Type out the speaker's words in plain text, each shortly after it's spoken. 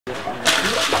Hello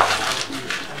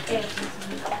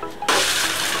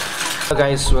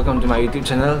guys, welcome to my YouTube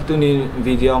channel. Tu ni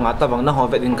video ngata bang na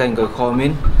hovet in kain ko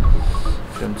comment.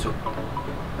 Tentu.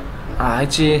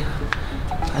 Hachi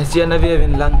ana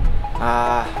vin lang.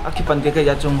 Aki pan ke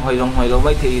ya chung hoi long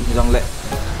wai the long le.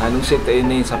 Lung se te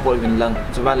ni support vin lang.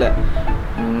 Chuba le.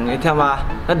 Ithama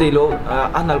na dilo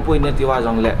anal point ne tiwa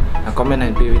jong le. Comment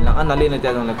hai pe vin lang. Anali ne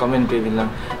tia jong le comment pe vin lang.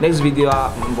 Next video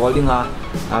bowling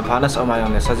phanas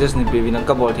amayong le suggest ni pe vin lang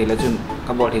ka ball the le chun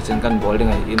ka ball the chen kan bowling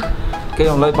ai in. Cái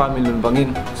dòng lôi 3 million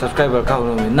bangin subscriber cao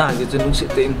rồi mình na cái chân đúng sự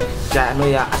tin trả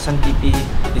nuôi asang TV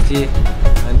thì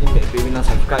anh em để mình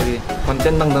subscribe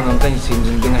content đang kênh xin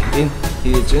dừng tiếng này tin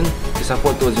thì chân thì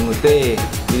support tôi dừng một tê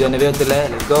video này về tele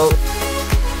let's go.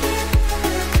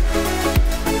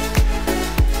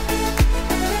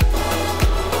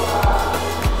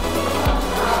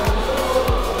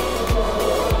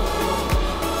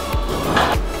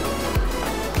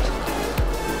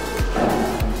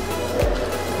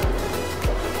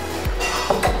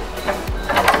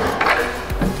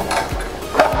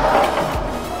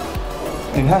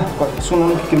 Ha, kok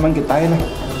sunung kiman kita ini.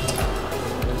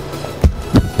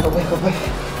 Kopai.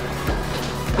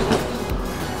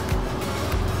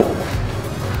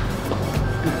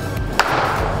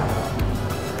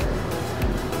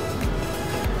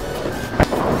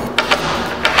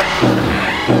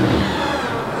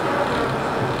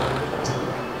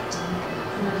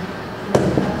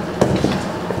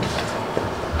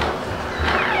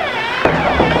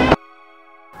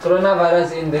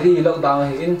 Coronavirus in Delhi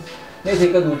lockdown in nên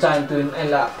thì cái đủ trái tuyến anh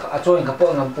là cho anh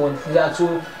kapok ngam pon ya chu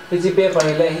cái chi paper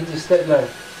này lại cái stapler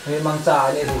thì mang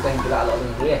trả nên thì cái lạ lọ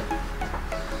mình thế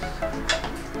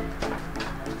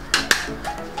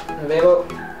về bộ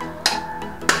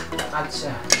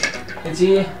acha cái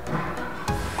chi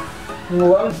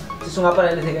nguồn chỉ xuống apa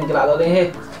này thì cái lạ lọ đây hết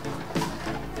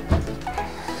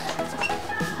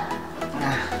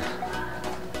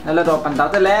đây là đồ bàn táo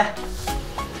tới lẽ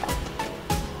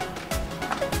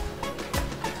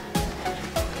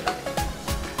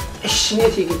ini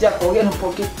sih kita kogen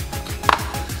pocket.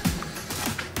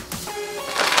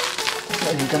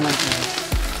 Ini teman.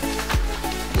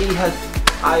 Lihat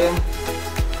ayam.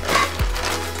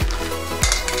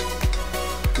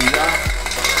 Ya.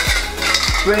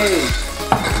 Spray.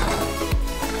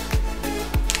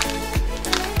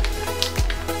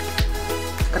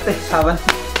 Kate saban.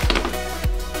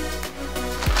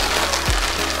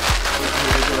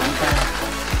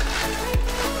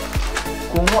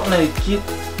 Kumot na ikit.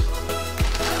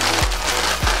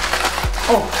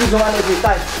 Oh, cái dùng ăn thì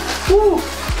tay.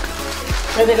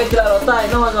 Đây thì cái kia lạ tay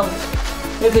nó mà dòng.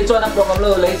 Như thế cho nắp đồ cầm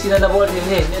lơ lấy xin nó vô thì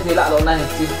như thế lạ này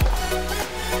chứ.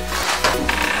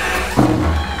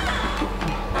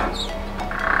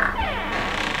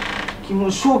 Cái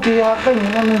một số kia cái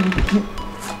này nó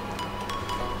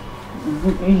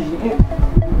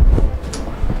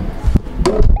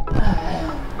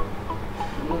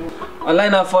online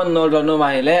na phone no do no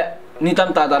mai le ni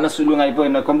tam ta na sulungai po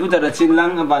na computer da chin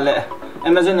lang ba le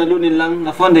Amazon na lunin lang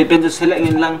na phone dai pen select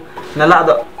in lang na la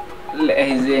do le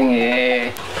zeng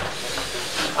e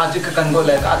aji ka kan go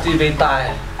le ka ti be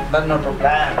tai but no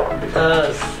problem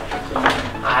because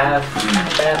I have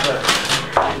better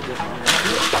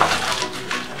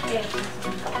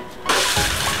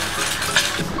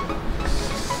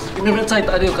ini website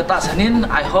audio kata sanin.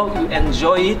 I hope you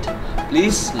enjoy it.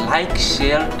 Please like,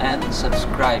 share and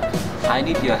subscribe. I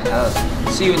need your help.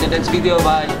 See you in the next video.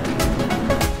 Bye.